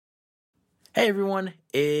Hey everyone,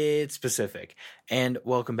 it's Pacific, and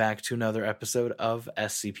welcome back to another episode of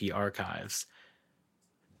SCP Archives.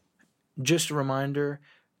 Just a reminder,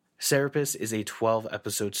 Serapis is a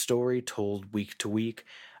 12-episode story told week to week.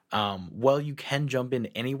 While you can jump in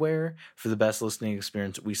anywhere, for the best listening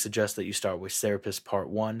experience, we suggest that you start with Serapis Part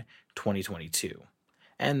 1, 2022,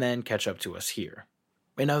 and then catch up to us here.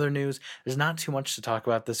 In other news, there's not too much to talk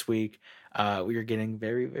about this week. We are getting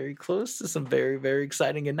very, very close to some very, very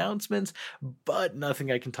exciting announcements, but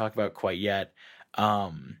nothing I can talk about quite yet.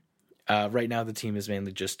 Right now, the team is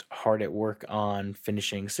mainly just hard at work on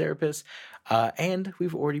finishing Serapis, and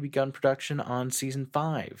we've already begun production on Season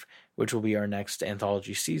 5, which will be our next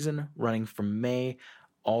anthology season, running from May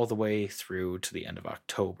all the way through to the end of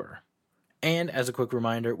October. And as a quick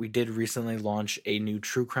reminder, we did recently launch a new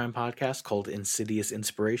true crime podcast called Insidious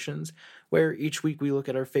Inspirations, where each week we look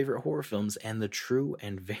at our favorite horror films and the true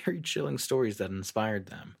and very chilling stories that inspired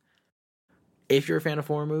them. If you're a fan of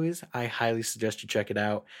horror movies, I highly suggest you check it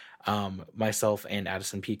out. Myself and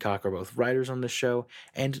Addison Peacock are both writers on this show,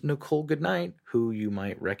 and Nicole Goodnight, who you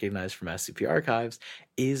might recognize from SCP Archives,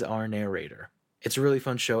 is our narrator. It's a really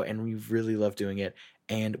fun show, and we really love doing it,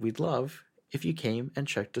 and we'd love if you came and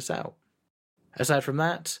checked us out. Aside from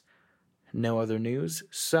that, no other news,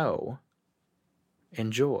 so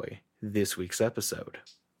enjoy this week's episode.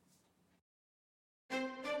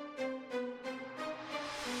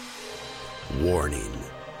 Warning.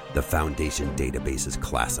 The Foundation database is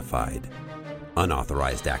classified.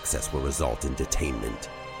 Unauthorized access will result in detainment.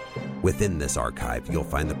 Within this archive, you'll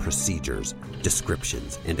find the procedures,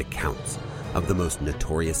 descriptions, and accounts of the most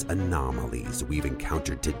notorious anomalies we've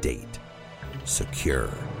encountered to date. Secure.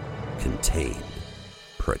 Contain.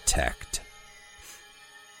 Protect.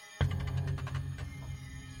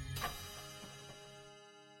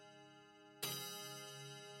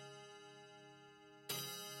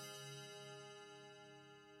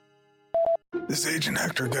 This is Agent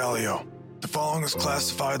Hector Gallio. The following is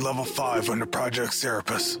classified Level 5 under Project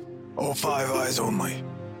Serapis. 05 eyes only.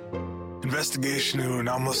 Investigation into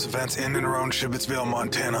anomalous events in and around Shibbetsville,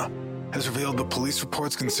 Montana, has revealed the police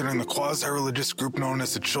reports concerning the quasi-religious group known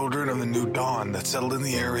as the Children of the New Dawn that settled in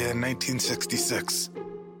the area in 1966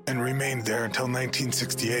 and remained there until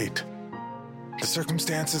 1968. The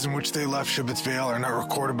circumstances in which they left Shibbetsville are not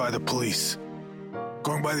recorded by the police.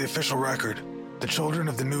 Going by the official record, the Children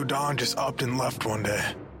of the New Dawn just upped and left one day.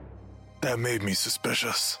 That made me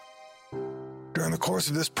suspicious. During the course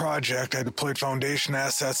of this project, I deployed Foundation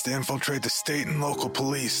assets to infiltrate the state and local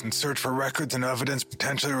police and search for records and evidence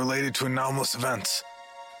potentially related to anomalous events.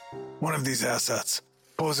 One of these assets,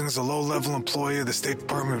 posing as a low-level employee of the State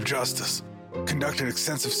Department of Justice, conducted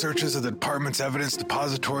extensive searches of the department's evidence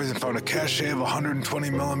depositories and found a cache of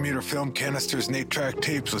 120mm film canisters and 8-track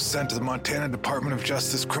tapes was sent to the Montana Department of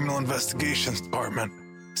Justice Criminal Investigations Department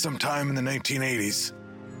sometime in the 1980s.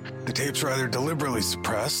 The tapes were either deliberately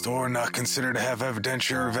suppressed or not considered to have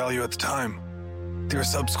evidentiary value at the time. They were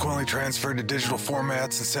subsequently transferred to digital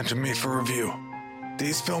formats and sent to me for review.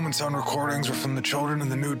 These film and sound recordings were from the Children of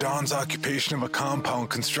the New Dawn's occupation of a compound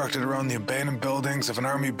constructed around the abandoned buildings of an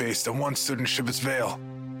army base that once stood in Shibbetsville.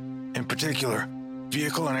 In particular,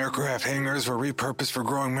 vehicle and aircraft hangars were repurposed for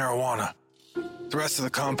growing marijuana. The rest of the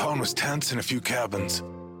compound was tents and a few cabins.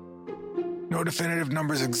 No definitive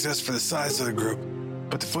numbers exist for the size of the group,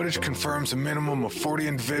 but the footage confirms a minimum of 40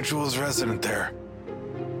 individuals resident there.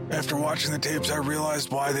 After watching the tapes, I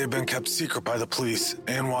realized why they had been kept secret by the police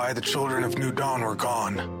and why the Children of New Dawn were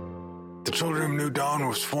gone. The Children of New Dawn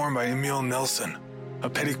was formed by Emil Nilsson, a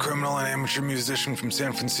petty criminal and amateur musician from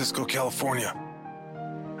San Francisco, California.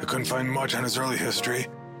 I couldn't find much on his early history,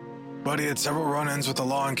 but he had several run-ins with the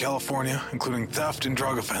law in California, including theft and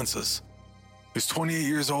drug offenses. He was 28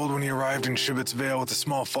 years old when he arrived in Shibbetsville with a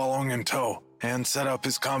small following in tow and set up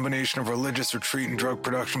his combination of religious retreat and drug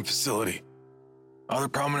production facility. Other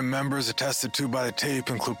prominent members attested to by the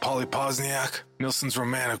tape include Polly Pozniak, Nilsson's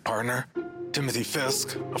romantic partner, Timothy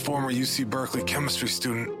Fisk, a former UC Berkeley chemistry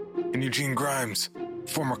student, and Eugene Grimes,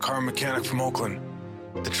 former car mechanic from Oakland.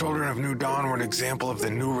 The Children of New Dawn were an example of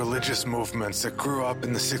the new religious movements that grew up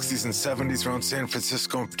in the 60s and 70s around San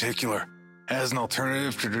Francisco in particular, as an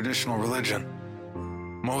alternative to traditional religion.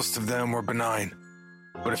 Most of them were benign,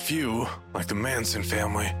 but a few, like the Manson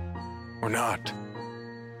family, were not.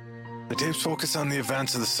 The tapes focus on the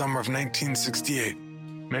events of the summer of 1968,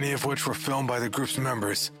 many of which were filmed by the group's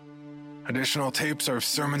members. Additional tapes are of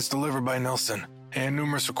sermons delivered by Nilsson, and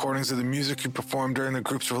numerous recordings of the music he performed during the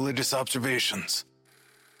group's religious observations.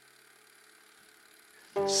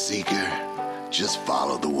 Seeker, just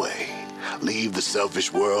follow the way. Leave the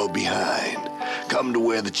selfish world behind. Come to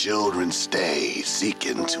where the children stay,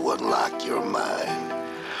 seeking to unlock your mind.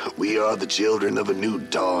 We are the children of a new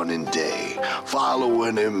dawning day,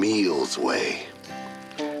 following Emil's way.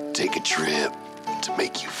 Take a trip to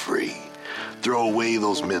make you free. Throw away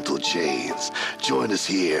those mental chains. Join us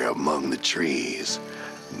here among the trees,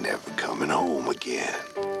 never coming home again.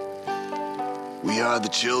 We are the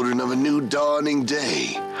children of a new dawning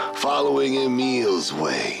day, following Emil's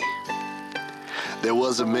way. There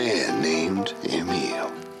was a man named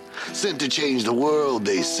Emil, sent to change the world,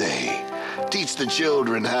 they say. Teach the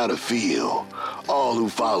children how to feel, all who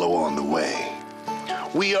follow on the way.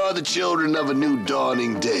 We are the children of a new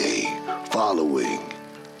dawning day, following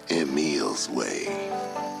Emil's way.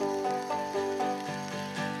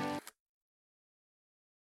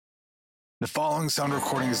 The following sound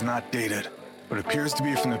recording is not dated, but appears to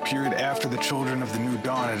be from the period after the children of the New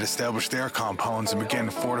Dawn had established their compounds and began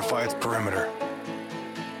to fortify its perimeter.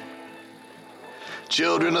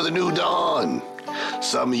 Children of the New Dawn,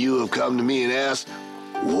 some of you have come to me and asked,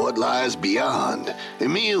 what lies beyond?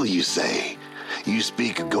 Emil, you say. You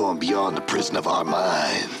speak of going beyond the prison of our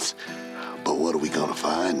minds. But what are we going to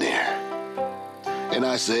find there? And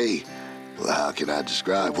I say, well, how can I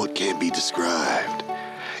describe what can't be described?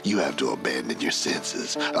 You have to abandon your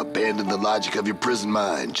senses, abandon the logic of your prison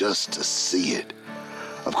mind just to see it.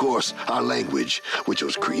 Of course, our language, which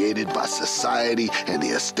was created by society and the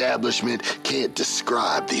establishment, can't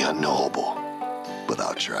describe the unknowable. But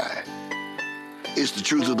I'll try. It's the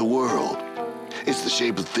truth of the world. It's the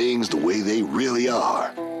shape of things the way they really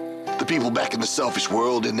are. The people back in the selfish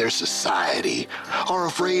world in their society are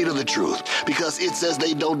afraid of the truth because it says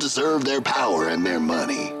they don't deserve their power and their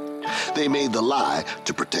money. They made the lie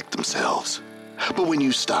to protect themselves. But when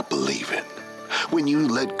you stop believing, when you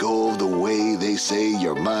let go of the way they say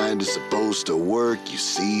your mind is supposed to work, you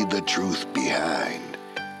see the truth behind.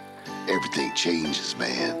 Everything changes,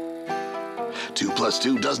 man. 2 +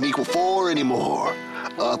 2 doesn't equal 4 anymore.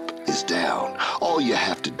 Up is down. All you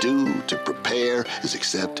have to do to prepare is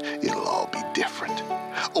accept it'll all be different.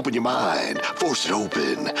 Open your mind, force it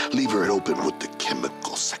open, lever it open with the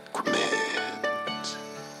chemical sacrament.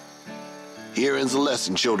 Here ends the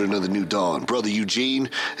lesson, children of the New Dawn. Brother Eugene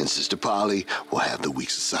and Sister Polly will have the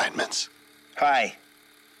week's assignments. Hi.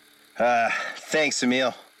 Thanks,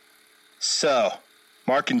 Emil. So,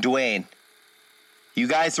 Mark and Dwayne, you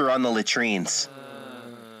guys are on the latrines.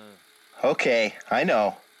 Okay, I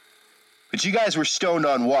know. But you guys were stoned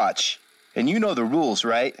on watch, and you know the rules,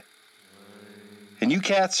 right? And you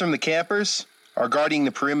cats from the campers are guarding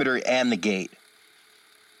the perimeter and the gate.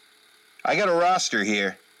 I got a roster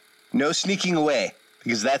here. No sneaking away,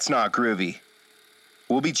 because that's not groovy.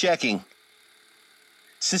 We'll be checking.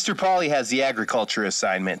 Sister Polly has the agriculture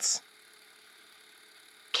assignments.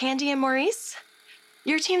 Candy and Maurice,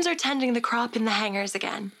 your teams are tending the crop in the hangars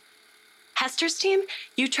again. Hester's team,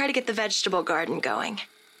 you try to get the vegetable garden going.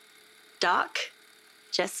 Doc,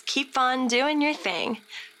 just keep on doing your thing.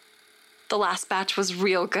 The last batch was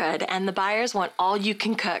real good, and the buyers want all you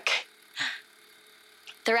can cook.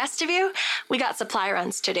 The rest of you, we got supply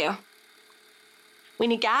runs to do. We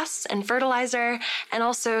need gas and fertilizer and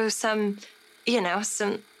also some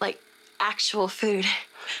actual food.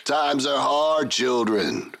 Times are hard,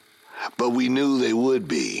 children, but we knew they would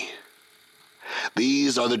be.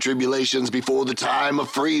 These are the tribulations before the time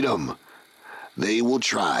of freedom. They will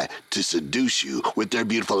try to seduce you with their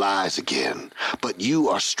beautiful eyes again, but you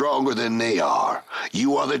are stronger than they are.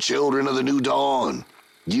 You are the children of the New Dawn.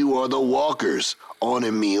 You are the walkers on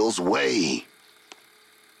Emil's way.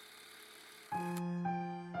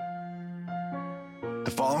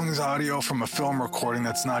 The following is audio from a film recording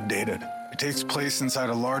that's not dated. It takes place inside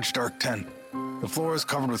a large dark tent. The floor is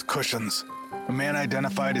covered with cushions. A man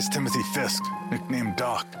identified as Timothy Fisk, nicknamed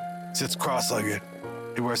Doc, sits cross-legged.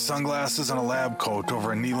 He wears sunglasses and a lab coat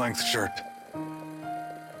over a knee-length shirt.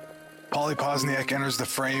 Polly Posniak enters the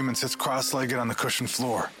frame and sits cross-legged on the cushioned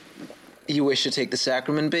floor. You wish to take the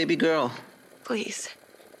sacrament, baby girl? Please.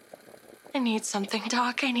 I need something,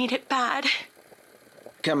 Doc. I need it bad.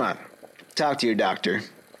 Come on. Talk to your doctor.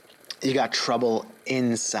 You got trouble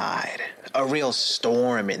inside. A real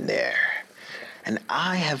storm in there. And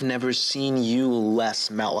I have never seen you less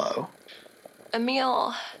mellow.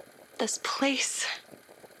 Emil, this place,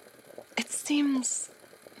 it seems,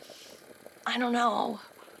 I don't know,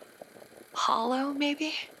 hollow,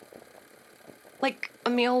 maybe? Like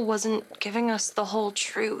Emil wasn't giving us the whole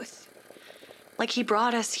truth. Like he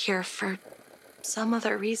brought us here for some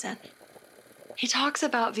other reason. He talks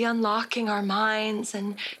about the unlocking our minds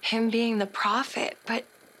and him being the prophet, but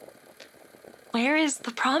where is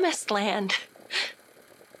the promised land?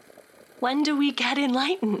 When do we get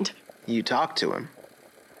enlightened? You talk to him.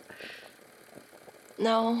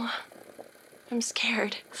 No, I'm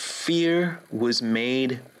scared. Fear was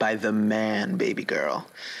made by the man, baby girl.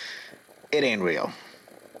 It ain't real.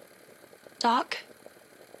 Doc,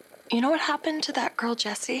 you know what happened to that girl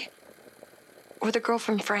Jessie? Or the girl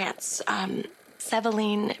from France,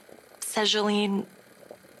 Seveline,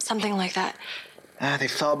 something like that. They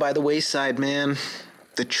fell by the wayside, man.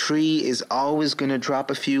 The tree is always gonna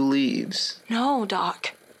drop a few leaves. No,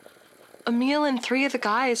 Doc. Emil and 3 of the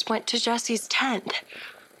guys went to Jessie's tent.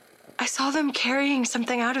 I saw them carrying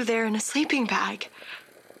something out of there in a sleeping bag.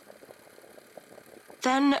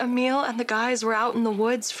 Then Emil and the guys were out in the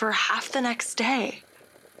woods for half the next day.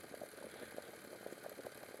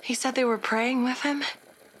 He said they were praying with him.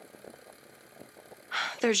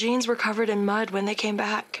 Their jeans were covered in mud when they came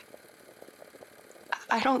back.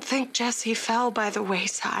 I don't think Jessie fell by the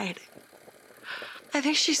wayside. I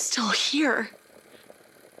think she's still here.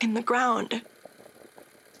 In the ground.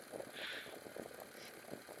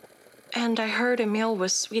 And I heard Emil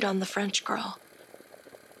was sweet on the French girl.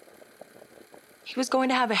 He was going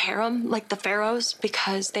to have a harem like the pharaohs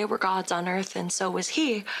because they were gods on earth and so was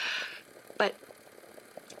he. But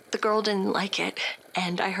the girl didn't like it,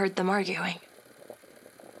 and I heard them arguing.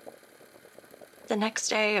 The next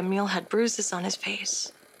day, Emil had bruises on his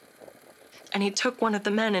face. And he took one of the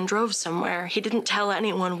men and drove somewhere. He didn't tell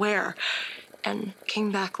anyone where. And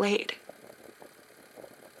came back late.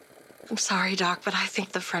 I'm sorry, Doc, but I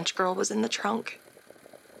think the French girl was in the trunk.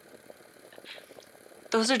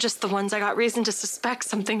 Those are just the ones I got reason to suspect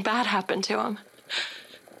something bad happened to him.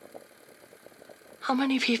 How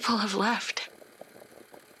many people have left?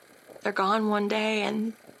 They're gone one day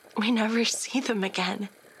and we never see them again.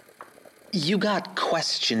 You got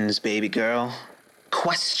questions, baby girl.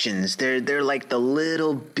 Questions. They're like the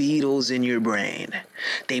little beetles in your brain.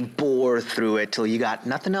 They bore through it till you got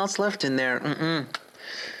nothing else left in there.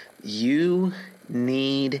 You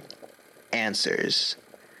need answers.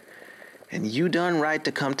 And you done right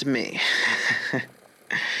to come to me.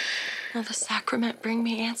 Will the sacrament bring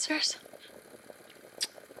me answers?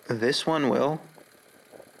 This one will.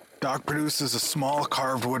 Doc produces a small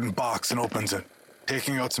carved wooden box and opens it,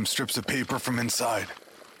 taking out some strips of paper from inside.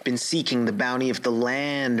 Been seeking the bounty of the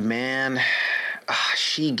land, man.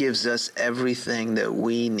 She gives us everything that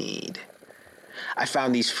we need. I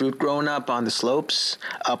found these fruit growing up on the slopes,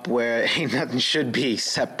 up where ain't nothing should be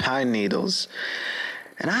except pine needles.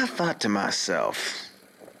 And I thought to myself,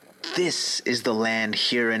 this is the land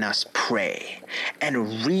hearing us pray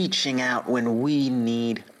and reaching out when we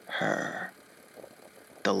need her.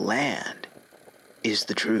 The land is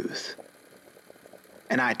the truth.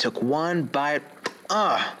 And I took one bite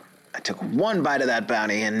of that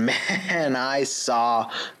bounty, and man, I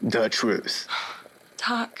saw the truth.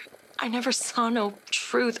 Doc, I never saw no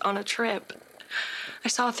truth on a trip. I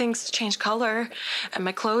saw things change color, and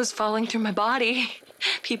my clothes falling through my body,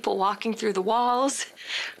 people walking through the walls.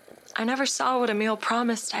 I never saw what Emil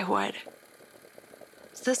promised I would.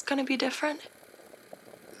 Is this gonna be different?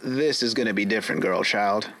 This is gonna be different, girl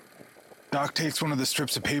child. Doc takes one of the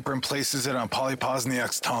strips of paper and places it on Polly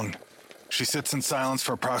Pozniak's tongue. She sits in silence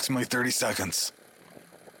for approximately 30 seconds.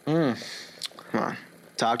 Come on.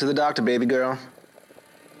 Talk to the doctor, baby girl.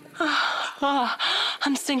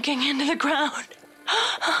 I'm sinking into the ground.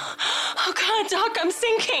 Oh, God, Doc, I'm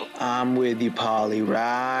sinking. I'm with you, Polly.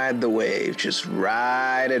 Ride the wave. Just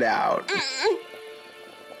ride it out.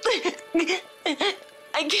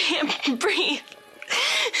 I can't breathe.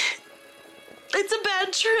 It's a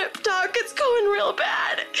bad trip, Doc. It's going real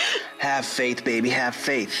bad. Have faith, baby. Have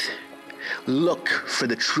faith. Look for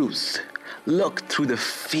the truth. Look through the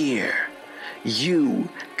fear. You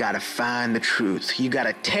gotta find the truth. You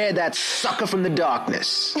gotta tear that sucker from the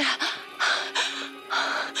darkness.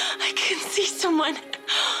 I can see someone.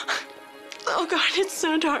 Oh, God, it's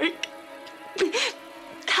so dark.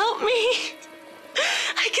 Help me.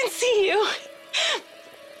 I can see you.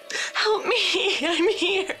 Help me. I'm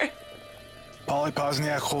here. Polly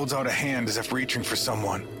Pozniak holds out a hand as if reaching for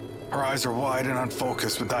someone. Her eyes are wide and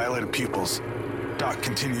unfocused with dilated pupils. Doc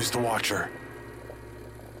continues to watch her.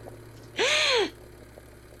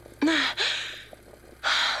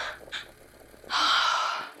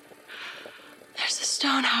 There's a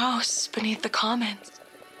stone house beneath the commons.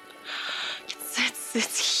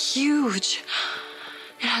 It's huge.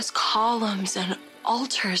 It has columns and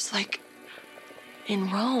altars like in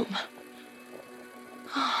Rome.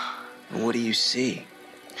 What do you see?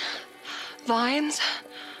 Vines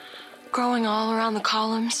growing all around the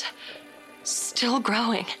columns, still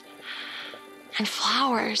growing. And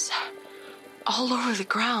flowers all over the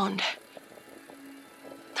ground.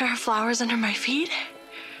 There are flowers under my feet.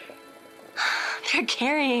 They're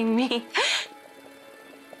carrying me.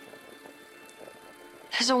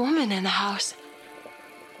 There's a woman in the house.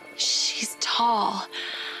 She's tall,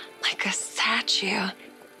 like a statue.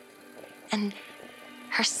 And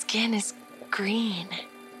her skin is green.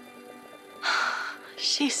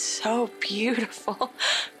 She's so beautiful.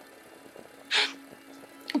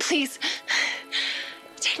 Please,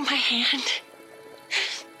 take my hand.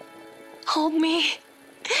 Hold me.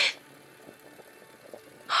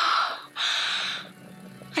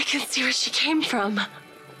 I can see where she came from.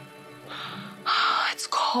 It's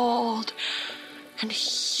cold and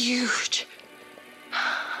huge.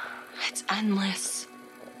 It's endless.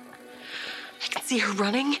 I can see her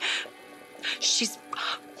running. She's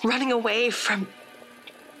running away from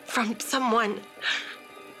someone.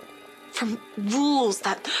 From rules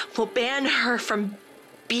that will ban her from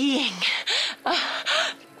being.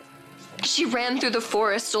 She ran through the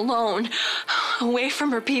forest alone, away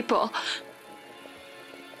from her people.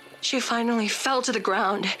 She finally fell to the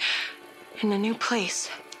ground in a new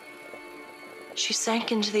place. She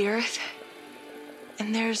sank into the earth,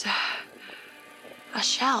 and there's a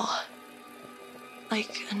shell,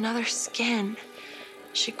 like another skin.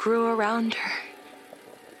 She grew around her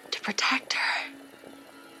to protect her.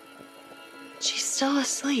 She's still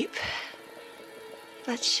asleep,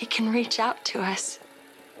 but she can reach out to us.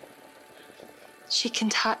 She can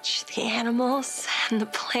touch the animals and the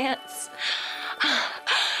plants.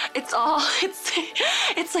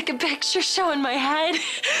 It's like a picture show in my head.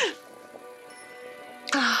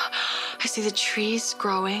 I see the trees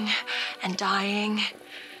growing and dying,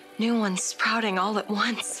 new ones sprouting all at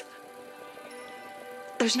once.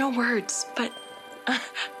 There's no words, but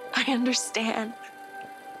I understand.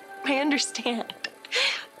 I understand.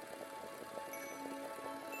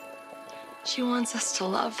 She wants us to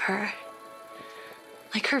love her,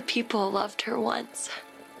 like her people loved her once.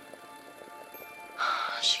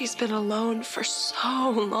 She's been alone for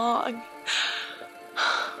so long.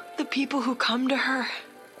 The people who come to her,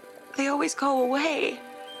 they always go away.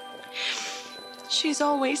 She's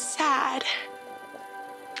always sad.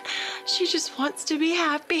 She just wants to be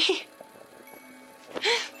happy.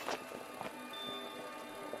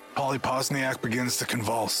 Polly Posniak begins to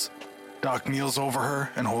convulse. Doc kneels over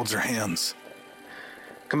her and holds her hands.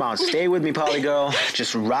 Come on, stay with me, Polly girl.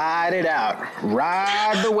 Just ride it out.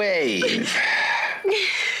 Ride the wave.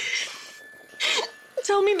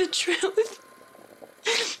 Tell me the truth.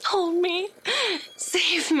 Hold me.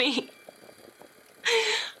 Save me.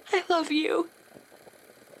 I love you.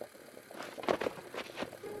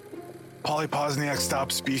 Polly Posniak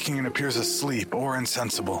stops speaking and appears asleep or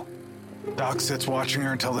insensible. Doc sits watching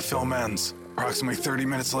her until the film ends, approximately 30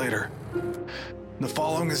 minutes later. The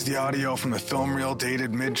following is the audio from the film reel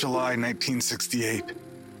dated mid-July 1968.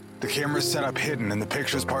 The camera is set up hidden and the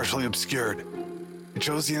picture is partially obscured. It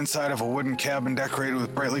shows the inside of a wooden cabin decorated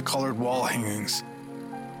with brightly colored wall hangings.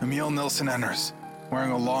 Emil Nilsson enters,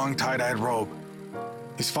 wearing a long tie-dyed robe.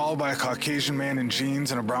 He's followed by a Caucasian man in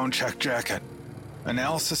jeans and a brown check jacket.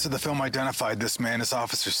 Analysis of the film identified this man as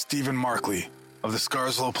Officer Stephen Markley of the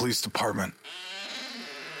Scarslow Police Department.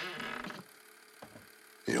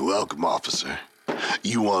 You're welcome, officer.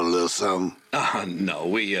 You want a little something? No,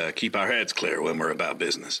 we keep our heads clear when we're about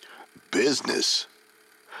business. Business?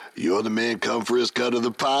 You're the man come for his cut of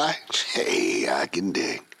the pie? Hey, I can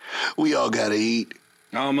dig. We all gotta eat.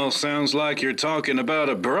 Almost sounds like you're talking about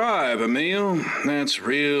a bribe, Emil. That's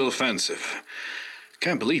real offensive.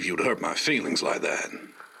 Can't believe you'd hurt my feelings like that.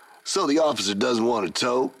 So the officer doesn't want a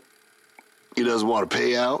tote? He doesn't want to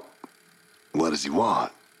pay out? What does he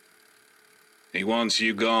want? He wants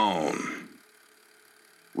you gone.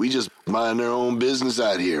 We just mind our own business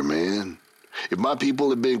out here, man. If my people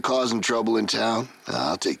have been causing trouble in town,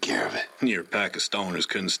 I'll take care of it. Your pack of stoners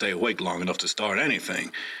couldn't stay awake long enough to start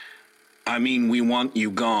anything. I mean, we want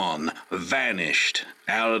you gone, vanished,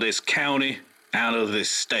 out of this county, out of this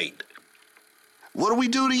state. What do we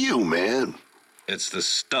do to you, man? It's the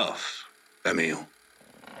stuff, Emil.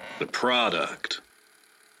 The product.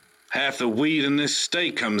 Half the weed in this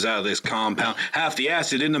state comes out of this compound, half the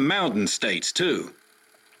acid in the mountain states, too.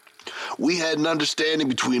 We had an understanding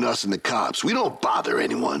between us and the cops. We don't bother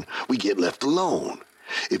anyone. We get left alone.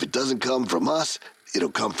 If it doesn't come from us,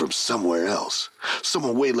 it'll come from somewhere else.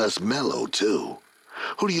 Someone way less mellow, too.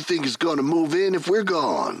 Who do you think is going to move in if we're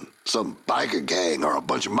gone? Some biker gang or a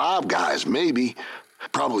bunch of mob guys, maybe.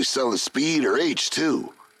 Probably selling speed or H,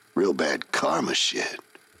 too. Real bad karma shit.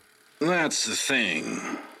 That's the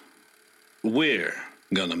thing. We're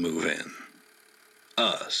gonna move in.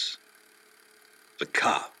 Us. The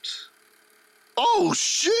cops. Oh,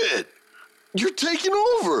 shit! You're taking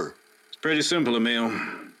over. It's pretty simple, Emil.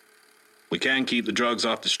 We can keep the drugs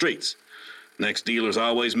off the streets. Next dealer's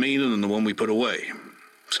always meaner than the one we put away.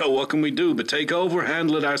 So what can we do but take over,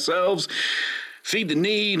 handle it ourselves, feed the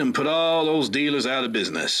need, and put all those dealers out of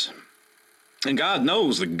business? And God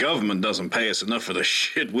knows the government doesn't pay us enough for the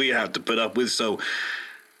shit we have to put up with, so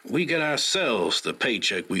we get ourselves the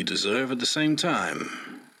paycheck we deserve at the same time.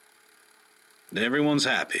 Everyone's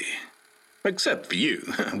happy. Except for you,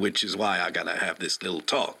 which is why I gotta have this little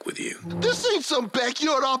talk with you. This ain't some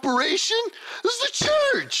backyard operation. This is the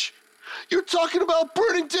church. You're talking about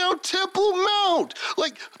burning down Temple Mount,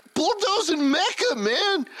 like bulldozing Mecca,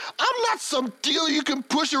 man. I'm not some dealer you can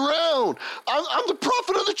push around. I'm the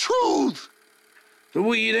prophet of the truth. The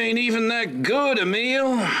weed ain't even that good,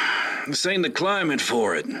 Emil. This ain't the climate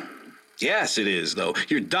for it. Yes, it is, though.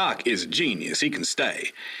 Your doc is a genius. He can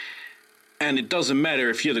stay. And it doesn't matter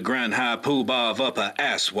if you're the Grand High Poobah of Upper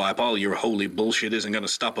Asswipe. All your holy bullshit isn't gonna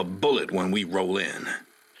stop a bullet when we roll in.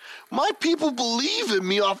 My people believe in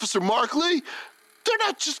me, Officer Markley. They're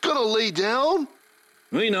not just gonna lay down.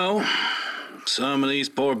 We know. Some of these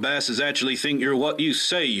poor bastards actually think you're what you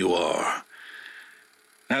say you are.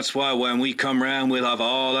 That's why when we come round, we'll have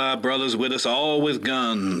all our brothers with us, all with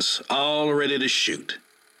guns, all ready to shoot.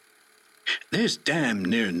 There's damn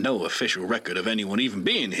near no official record of anyone even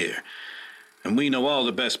being here, and we know all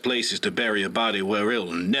the best places to bury a body where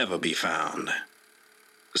it'll never be found.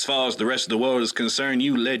 As far as the rest of the world is concerned,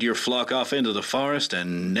 you led your flock off into the forest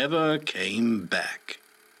and never came back.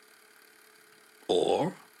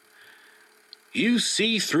 Or you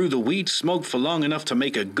see through the weed smoke for long enough to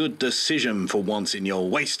make a good decision for once in your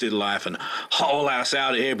wasted life and haul us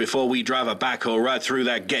out of here before we drive a backhoe right through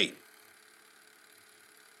that gate.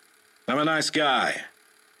 I'm a nice guy,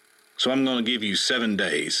 so I'm going to give you 7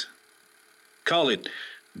 days. Call it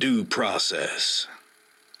due process.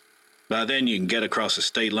 By then you can get across the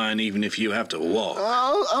state line even if you have to walk.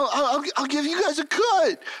 I'll give you guys a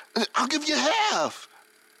cut. I'll give you half.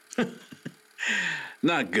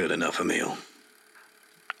 Not good enough, Emil.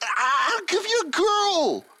 I'll give you a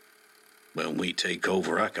girl. When we take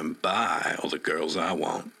over, I can buy all the girls I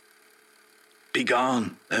want. Be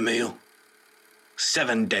gone, Emil.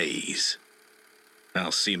 7 days.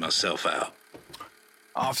 I'll see myself out.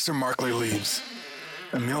 Officer Markley leaves.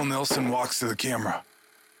 Emil Nilsson walks to the camera.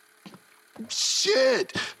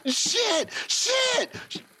 Shit!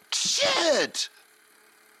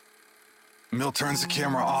 Emil turns the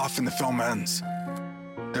camera off and the film ends.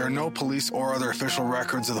 There are no police or other official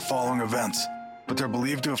records of the following events, but they're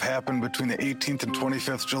believed to have happened between the 18th and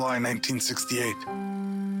 25th July 1968.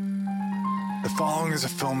 The following is a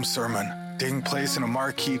film sermon taking place in a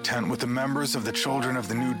marquee tent with the members of the Children of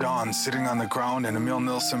the New Dawn sitting on the ground and Emil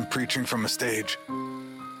Nilsson preaching from a stage.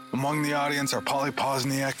 Among the audience are Polly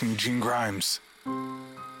Posniak and Eugene Grimes.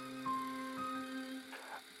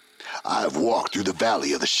 I've walked through the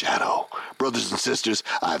valley of the shadow. Brothers and sisters,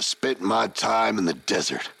 I've spent my time in the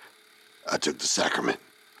desert. I took the sacrament.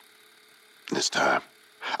 This time,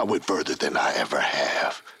 I went further than I ever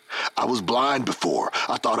have. I was blind before.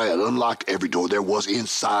 I thought I had unlocked every door there was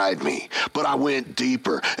inside me. But I went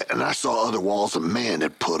deeper, and I saw other walls a man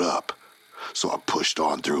had put up. So I pushed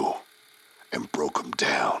on through and broke them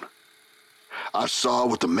down. I saw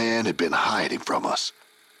what the man had been hiding from us.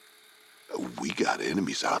 We got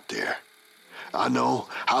enemies out there. I know.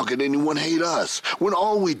 How can anyone hate us when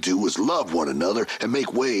all we do is love one another and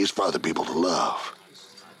make ways for other people to love?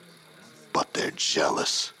 But they're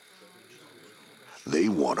jealous. They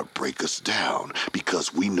want to break us down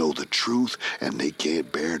because we know the truth and they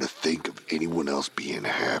can't bear to think of anyone else being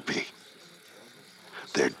happy.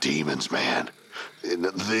 They're demons, man.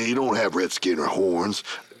 They don't have red skin or horns.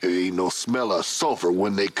 There ain't no smell of sulfur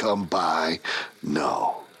when they come by.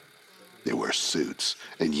 No. They wear suits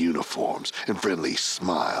and uniforms and friendly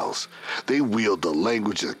smiles. They wield the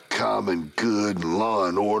language of common good and law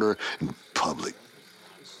and order and public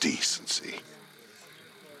decency.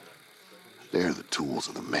 They're the tools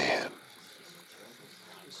of the man.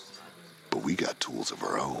 But we got tools of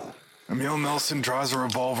our own. Emil Nilsson draws a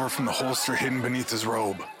revolver from the holster hidden beneath his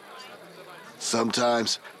robe.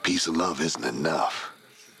 Sometimes peace and love isn't enough.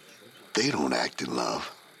 They don't act in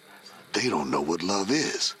love. They don't know what love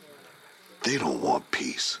is. They don't want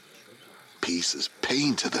peace. Peace is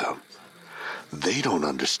pain to them. They don't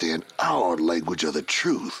understand our language of the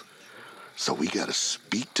truth. So we gotta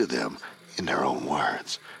speak to them in their own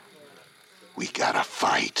words. We gotta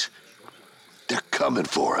fight. They're coming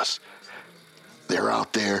for us. They're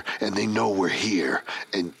out there and they know we're here.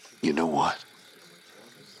 And you know what?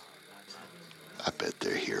 I bet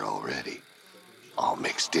they're here already. All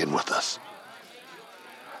mixed in with us.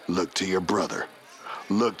 Look to your brother.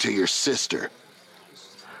 Look to your sister.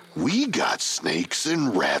 We got snakes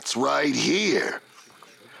and rats right here.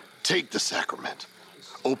 Take the sacrament.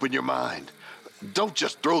 Open your mind. Don't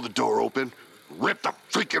just throw the door open. Rip the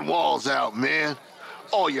freaking walls out, man.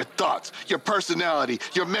 All your thoughts, your personality,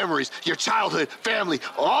 your memories, your childhood, family,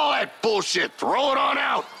 all that bullshit, throw it on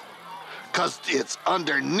out. 'Cause it's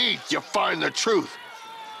underneath you find the truth.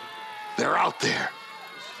 They're out there.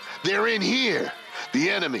 They're in here.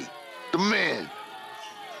 The enemy, the man.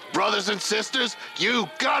 Brothers and sisters, you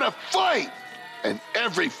gotta fight. And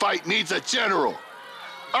every fight needs a general.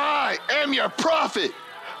 I am your prophet.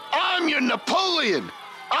 I'm your Napoleon.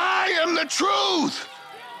 I am the truth.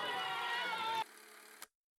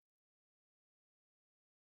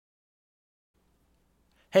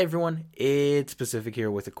 Hey everyone, it's Pacific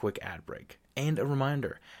here with a quick ad break. And a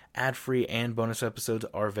reminder, ad-free and bonus episodes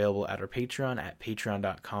are available at our Patreon at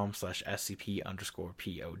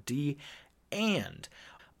patreon.com/scp_pod, and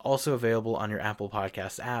also available on your Apple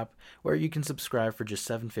Podcasts app, where you can subscribe for just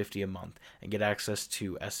 $7.50 a month and get access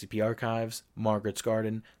to SCP Archives, Margaret's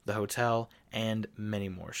Garden, The Hotel, and many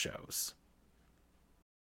more shows.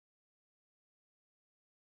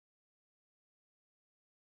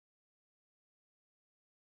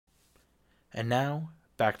 And now,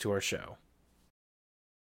 back to our show.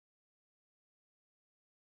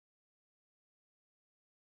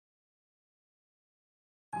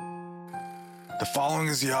 The following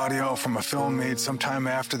is the audio from a film made sometime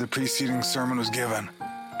after the preceding sermon was given,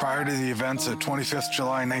 prior to the events of 25th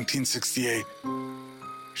July 1968.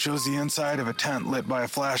 Shows the inside of a tent lit by a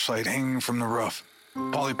flashlight hanging from the roof.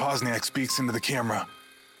 Polly Posniak speaks into the camera.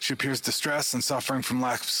 She appears distressed and suffering from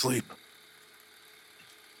lack of sleep.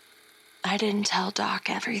 I didn't tell Doc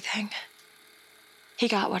everything. He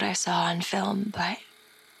got what I saw on film, but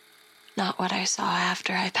not what I saw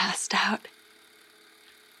after I passed out.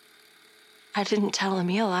 I didn't tell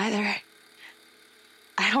Emil either.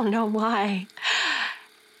 I don't know why.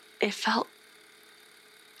 It felt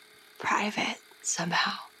private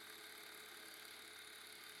somehow.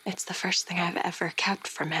 It's the first thing I've ever kept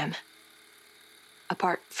from him.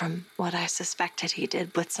 Apart from what I suspected he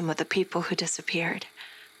did with some of the people who disappeared.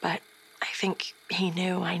 But I think he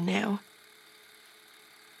knew I knew.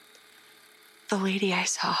 The lady I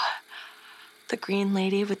saw, the green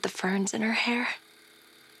lady with the ferns in her hair,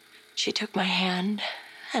 she took my hand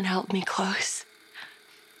and held me close.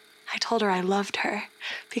 I told her I loved her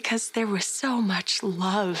because there was so much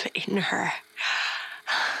love in her.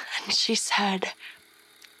 And she said,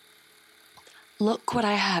 "Look what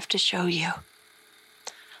I have to show you.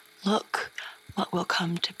 Look what will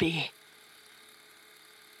come to be."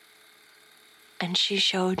 And she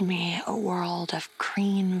showed me a world of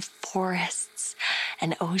green forests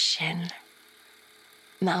and ocean,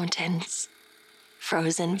 mountains,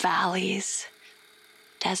 frozen valleys,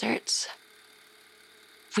 deserts.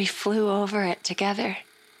 We flew over it together.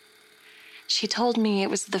 She told me it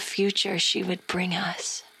was the future she would bring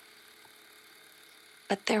us.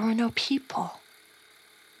 But there were no people.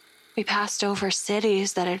 We passed over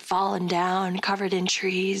cities that had fallen down, covered in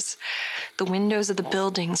trees. The windows of the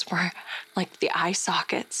buildings were like the eye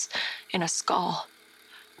sockets in a skull.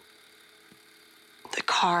 The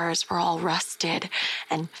cars were all rusted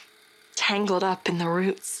and tangled up in the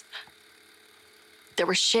roots. There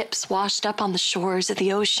were ships washed up on the shores of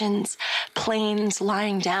the oceans, planes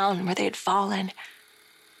lying down where they had fallen.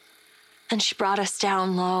 And she brought us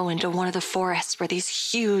down low into one of the forests where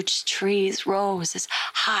these huge trees rose as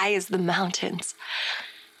high as the mountains.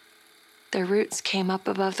 Their roots came up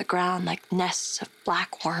above the ground like nests of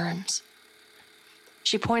black worms.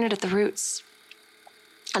 She pointed at the roots,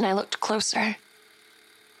 and I looked closer.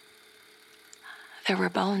 There were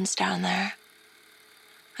bones down there.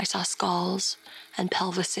 I saw skulls and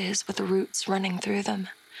pelvises with the roots running through them,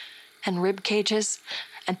 and rib cages,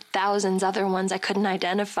 and thousands other ones I couldn't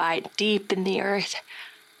identify deep in the earth.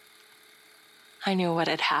 I knew what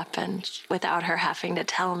had happened without her having to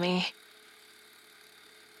tell me.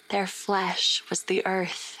 Their flesh was the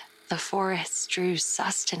earth the forests drew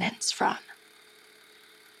sustenance from.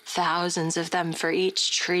 Thousands of them for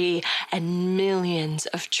each tree, and millions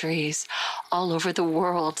of trees all over the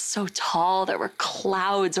world, so tall there were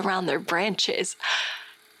clouds around their branches.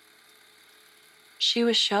 She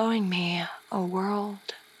was showing me a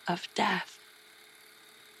world of death.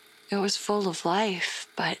 It was full of life,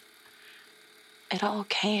 but it all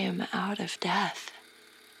came out of death.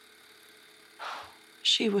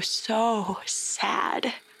 She was so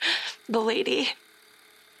sad, the lady.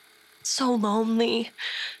 So lonely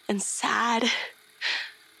and sad.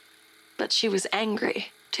 But she was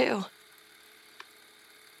angry, too.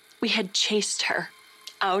 We had chased her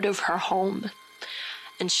out of her home.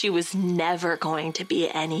 And she was never going to be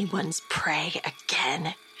anyone's prey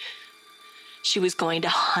again. She was going to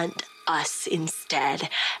hunt us instead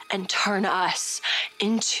and turn us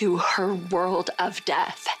into her world of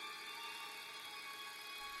death.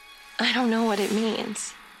 I don't know what it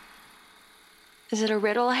means. Is it a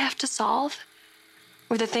riddle I have to solve?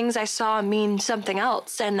 Or the things I saw mean something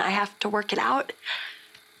else and I have to work it out?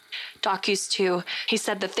 Doc used to, he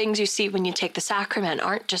said the things you see when you take the sacrament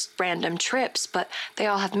aren't just random trips, but they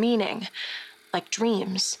all have meaning, like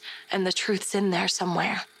dreams, and the truth's in there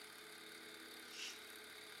somewhere.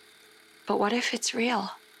 But what if it's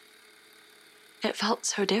real? It felt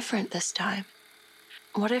so different this time.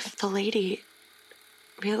 What if the lady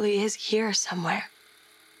really is here somewhere?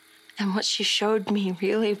 And what she showed me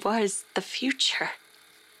really was the future.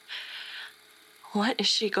 What is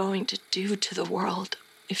she going to do to the world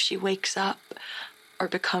if she wakes up or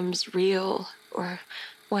becomes real or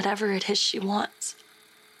whatever it is she wants?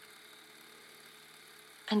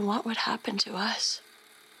 And what would happen to us?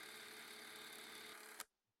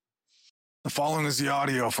 The following is the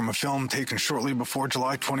audio from a film taken shortly before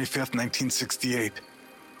July 25th, 1968.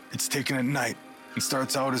 It's taken at night and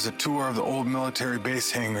starts out as a tour of the old military base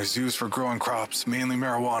hangars used for growing crops, mainly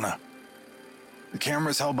marijuana. The camera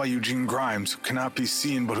is held by Eugene Grimes, who cannot be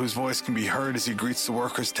seen but whose voice can be heard as he greets the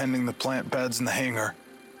workers tending the plant beds in the hangar.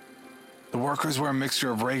 The workers wear a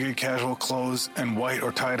mixture of ragged casual clothes and white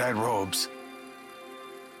or tie-dyed robes.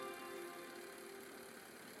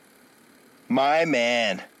 My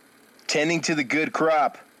man, tending to the good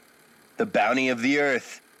crop, the bounty of the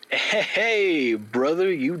earth. Hey,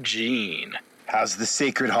 brother Eugene. How's the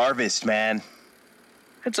sacred harvest, man?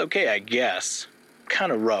 It's okay, I guess.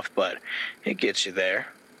 Kind of rough, but it gets you there.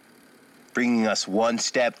 Bringing us one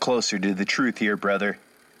step closer to the truth here, brother.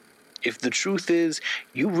 If the truth is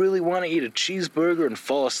you really want to eat a cheeseburger and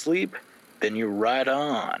fall asleep, then you're right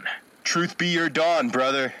on. Truth be your dawn,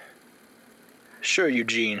 brother. Sure,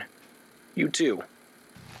 Eugene. You too.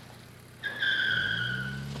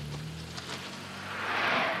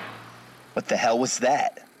 What the hell was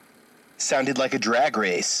that? Sounded like a drag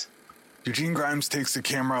race. Eugene Grimes takes the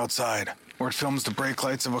camera outside, where it films the brake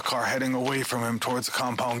lights of a car heading away from him towards the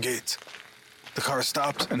compound gates. The car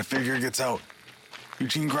stops and a figure gets out.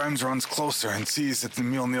 Eugene Grimes runs closer and sees it's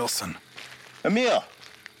Emil Nielsen. Emil!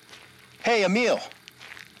 Hey, Emil!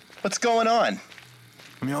 What's going on?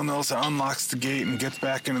 Emil Nielsen unlocks the gate and gets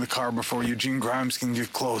back into the car before Eugene Grimes can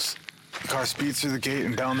get close. The car speeds through the gate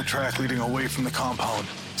and down the track leading away from the compound,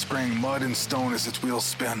 spraying mud and stone as its wheels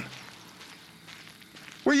spin.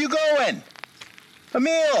 Where you going?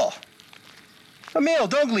 Emil! Emil,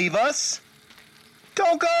 don't leave us!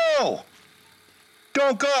 Don't go!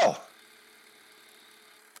 Don't go!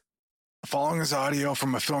 The following is audio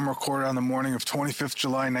from a film recorded on the morning of 25th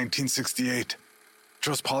July 1968. It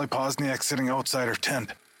shows Polly Pozniak sitting outside her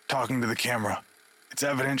tent, talking to the camera. It's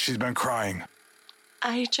evident she's been crying.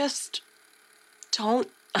 I just don't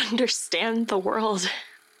understand the world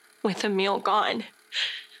with Emil gone.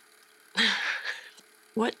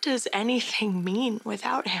 What does anything mean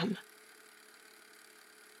without him?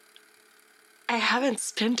 I haven't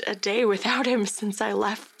spent a day without him since I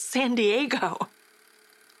left San Diego.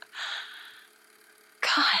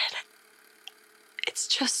 God, it's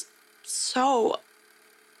just so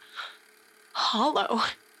hollow,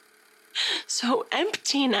 so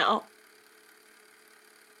empty now.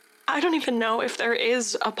 I don't even know if there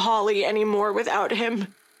is a Polly anymore without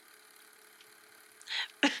him.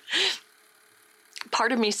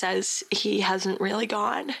 Part of me says he hasn't really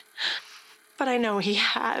gone, but I know he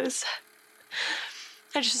has.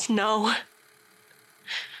 I just know.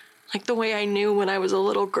 Like the way I knew when I was a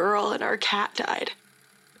little girl and our cat died.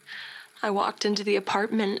 I walked into the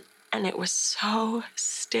apartment and it was so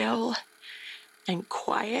still and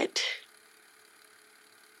quiet.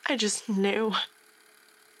 I just knew.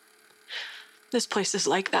 This place is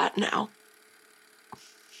like that now.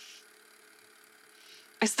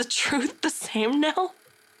 Is the truth the same now?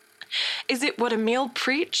 Is it what Emil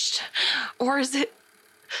preached? Or is it...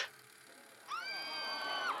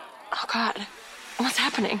 Oh, God. What's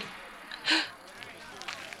happening?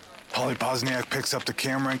 Polly Pozniak picks up the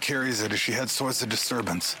camera and carries it as she heads towards the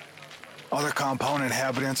disturbance. Other compound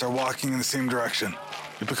inhabitants are walking in the same direction.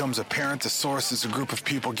 It becomes apparent the source is a group of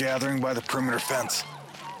people gathering by the perimeter fence.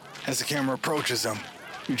 As the camera approaches them,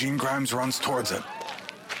 Eugene Grimes runs towards it.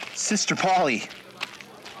 Sister Polly,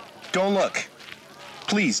 don't look.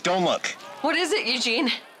 Please, don't look. What is it, Eugene?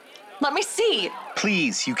 Let me see.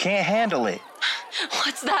 Please, you can't handle it.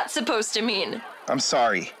 What's that supposed to mean? I'm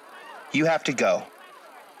sorry. You have to go.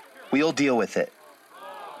 We'll deal with it.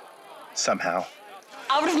 Somehow.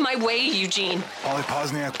 Out of my way, Eugene. Polly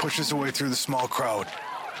Pozniak pushes her way through the small crowd.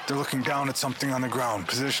 They're looking down at something on the ground,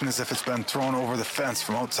 positioned as if it's been thrown over the fence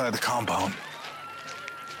from outside the compound.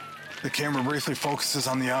 The camera briefly focuses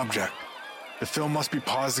on the object. The film must be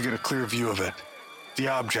paused to get a clear view of it. The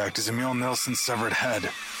object is Emil Nilsson's severed head.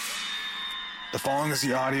 The following is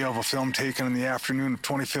the audio of a film taken in the afternoon of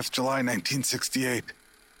 25th July 1968.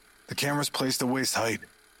 The camera is placed at waist height,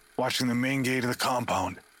 watching the main gate of the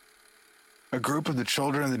compound. A group of the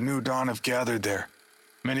children of the new dawn have gathered there,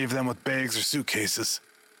 many of them with bags or suitcases.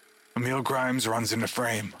 Emil Grimes runs into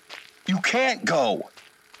frame. You can't go.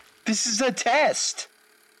 This is a test.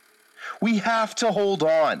 We have to hold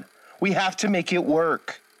on. We have to make it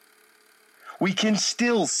work. We can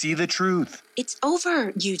still see the truth. It's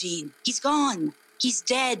over, Eugene. He's gone. He's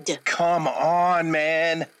dead. Come on,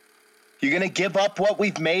 man. You're gonna give up what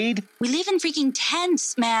we've made? We live in freaking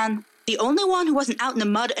tents, man. The only one who wasn't out in the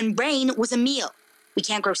mud and rain was Emil. We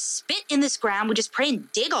can't grow spit in this ground. We just pray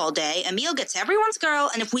and dig all day. Emil gets everyone's girl,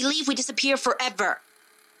 and if we leave, we disappear forever.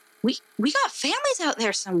 We got families out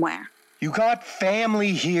there somewhere. You got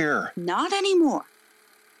family here. Not anymore.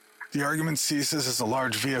 The argument ceases as a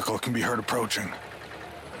large vehicle can be heard approaching.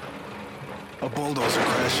 A bulldozer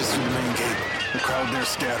crashes through the main gate. The crowd there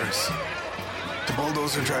scatters. The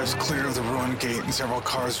bulldozer drives clear of the ruined gate and several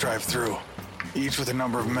cars drive through, each with a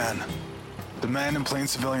number of men. The men in plain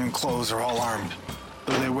civilian clothes are all armed.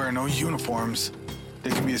 Though they wear no uniforms, they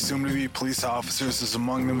can be assumed to be police officers, as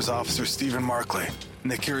among them is Officer Stephen Markley,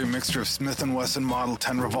 and they carry a mixture of Smith & Wesson Model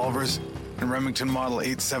 10 revolvers and Remington Model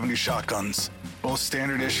 870 shotguns, both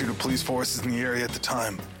standard issue to police forces in the area at the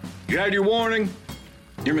time. You had your warning.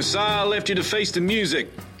 Your messiah left you to face the music.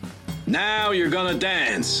 Now you're gonna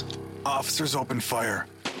dance. Officers open fire,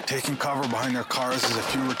 taking cover behind their cars as a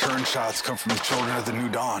few return shots come from the children of the new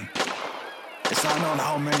dawn. It's not known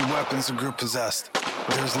how many weapons the group possessed,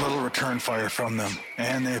 but there's little return fire from them,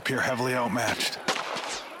 and they appear heavily outmatched.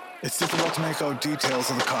 It's difficult to make out details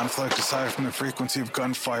of the conflict aside from the frequency of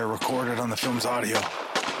gunfire recorded on the film's audio.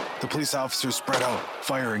 The police officers spread out,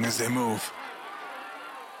 firing as they move.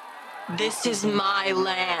 This is my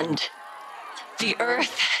land. The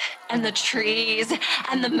earth and the trees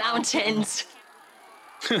and the mountains.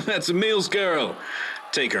 That's Emil's girl.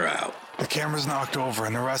 Take her out. The camera's knocked over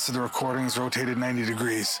and the rest of the recording is rotated 90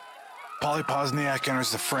 degrees. Polly Pozniak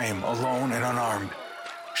enters the frame, alone and unarmed.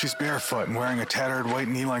 She's barefoot and wearing a tattered white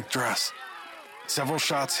knee-length dress. Several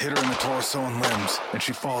shots hit her in the torso and limbs, and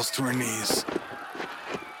she falls to her knees.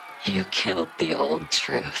 You killed the old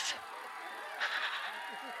truth.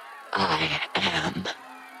 I am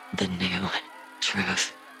the new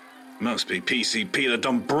truth. Must be PCP. The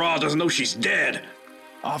dumb broad doesn't know she's dead.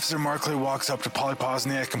 Officer Markley walks up to Polly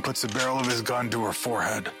Pozniak and puts the barrel of his gun to her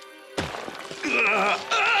forehead.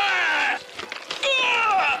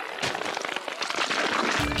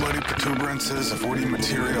 Bloody protuberances of woody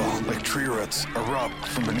material, like tree roots, erupt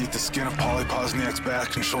from beneath the skin of Polly Pozniak's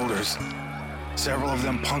back and shoulders. Several of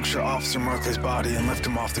them puncture Officer Markley's body and lift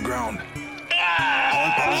him off the ground.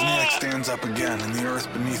 Polly Pozniak stands up again, and the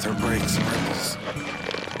earth beneath her breaks and ripples.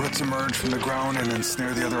 Roots emerge from the ground and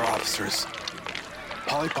ensnare the other officers.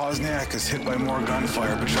 Polly Pozniak is hit by more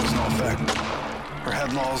gunfire but shows no effect. Her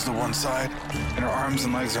head lolls to one side, and her arms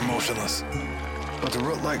and legs are motionless. But the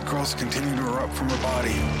root-like growths continue to erupt from her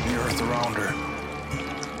body and the earth around her.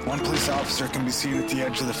 One police officer can be seen at the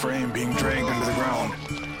edge of the frame being dragged into the ground.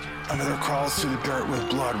 Another crawls through the dirt with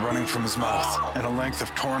blood running from his mouth, and a length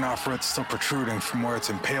of torn-off roots still protruding from where it's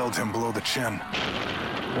impaled him below the chin.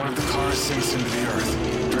 One of the cars sinks into the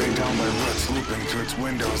earth, dragged down by roots looping through its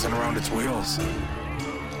windows and around its wheels.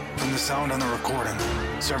 From the sound on the recording,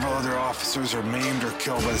 several other officers are maimed or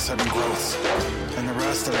killed by the sudden growths, and the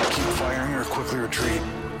rest either keep firing or quickly retreat.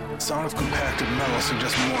 The sound of compacted metal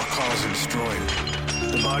suggests more cars are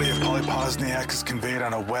destroyed. The body of Polly Pozniak is conveyed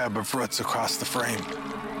on a web of roots across the frame,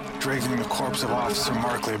 dragging the corpse of Officer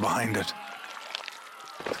Markley behind it.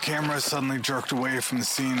 The camera is suddenly jerked away from the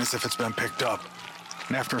scene as if it's been picked up,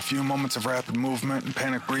 and after a few moments of rapid movement and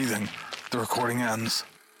panic breathing, the recording ends.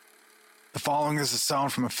 The following is the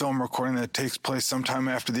sound from a film recording that takes place sometime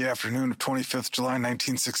after the afternoon of 25th July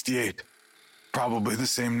 1968, probably the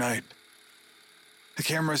same night. The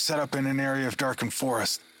camera is set up in an area of darkened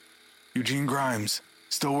forest. Eugene Grimes,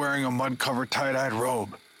 still wearing a mud-covered tie-dyed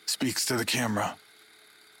robe, speaks to the camera.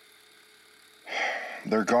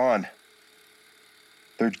 They're gone.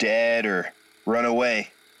 They're dead or run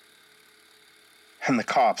away. And the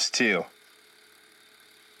cops, too.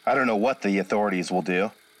 I don't know what the authorities will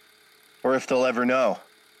do. Or if they'll ever know.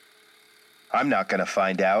 I'm not gonna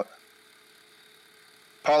find out.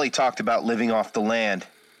 Polly talked about living off the land.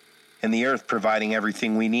 and the earth providing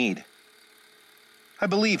everything we need. I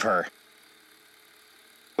believe her.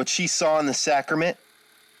 What she saw in the sacrament,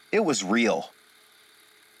 it was real.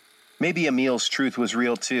 Maybe Emil's truth was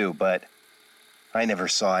real too, but I never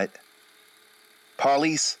saw it.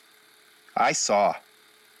 Polly's, I saw.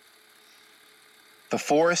 The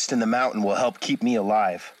forest and the mountain will help keep me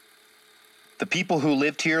alive. The people who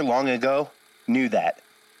lived here long ago knew that.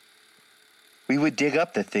 We would dig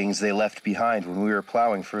up the things they left behind when we were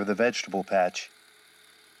plowing for the vegetable patch.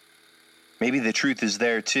 Maybe the truth is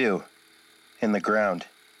there too, in the ground.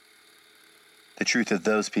 The truth of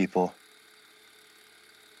those people.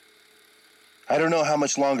 I don't know how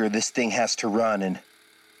much longer this thing has to run, and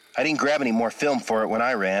I didn't grab any more film for it when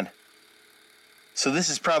I ran. So this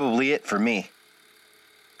is probably it for me.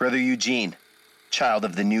 Brother Eugene, child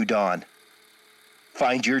of the new dawn.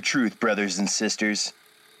 Find your truth, brothers and sisters.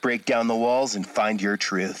 Break down the walls and find your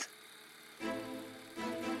truth.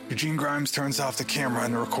 Eugene Grimes turns off the camera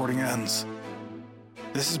and the recording ends.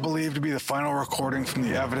 This is believed to be the final recording from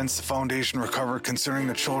the evidence the Foundation recovered concerning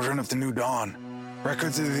the children of the New Dawn.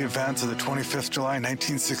 Records of the events of the 25th July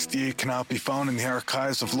 1968 cannot be found in the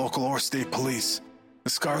archives of local or state police. The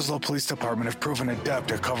Scarslow Police Department have proven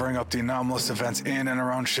adept at covering up the anomalous events in and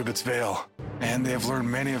around Shibbetsvale, and they have learned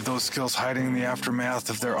many of those skills hiding in the aftermath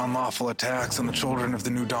of their unlawful attacks on the children of the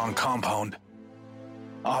New Dawn compound.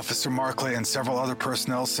 Officer Markley and several other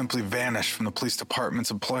personnel simply vanished from the police department's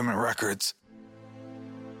employment records.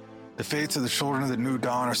 The fates of the children of the New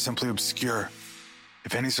Dawn are simply obscure.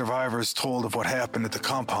 If any survivor is told of what happened at the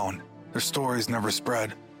compound, their stories never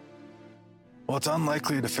spread. While it's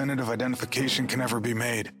unlikely a definitive identification can ever be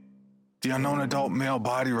made, the unknown adult male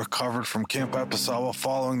body recovered from Camp Episawa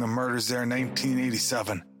following the murders there in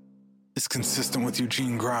 1987 is consistent with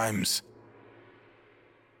Eugene Grimes.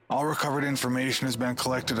 All recovered information has been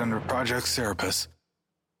collected under Project Serapis.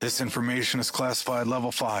 This information is classified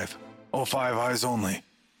Level 5, 05 eyes only.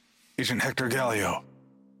 Agent Hector Gallio,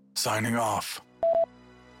 signing off.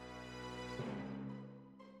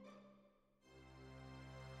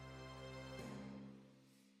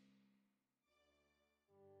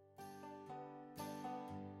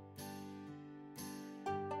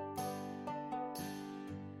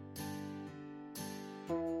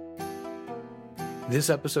 This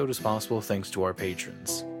episode is possible thanks to our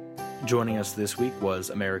patrons. Joining us this week was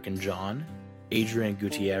American John, Adrian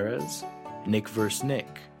Gutierrez, Nick vs. Nick,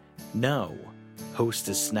 No,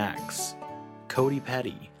 Hostess Snacks, Cody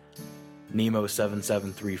Petty,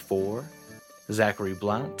 Nemo7734, Zachary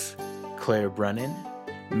Blount, Claire Brennan,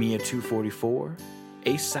 Mia244,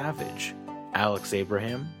 Ace Savage, Alex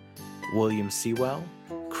Abraham, William Sewell,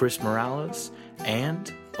 Chris Morales,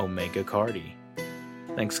 and Omega Cardi.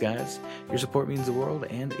 Thanks, guys. Your support means the world,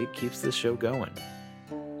 and it keeps this show going.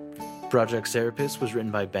 Project Serapis was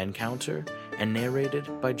written by Ben Counter and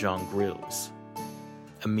narrated by John Grills.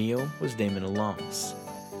 Emil was Damon Alums.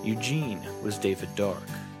 Eugene was David Dark.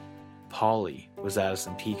 Polly was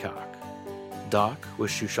Addison Peacock. Doc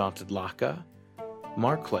was Shushanted Laka.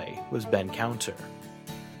 Markley was Ben Counter.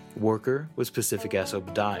 Worker was Pacific S.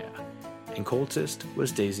 Obadiah. And Cultist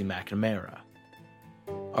was Daisy McNamara.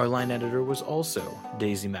 Our line editor was also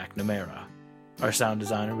Daisy McNamara. Our sound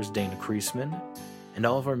designer was Dana Kreisman, and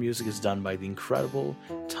all of our music is done by the incredible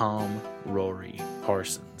Tom Rory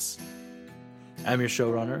Parsons. I'm your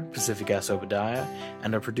showrunner, Pacific S. Obadiah,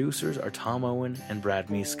 and our producers are Tom Owen and Brad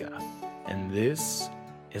Miska. And this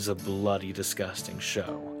is a bloody disgusting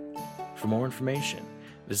show. For more information,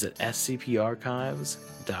 visit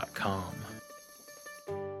scparchives.com.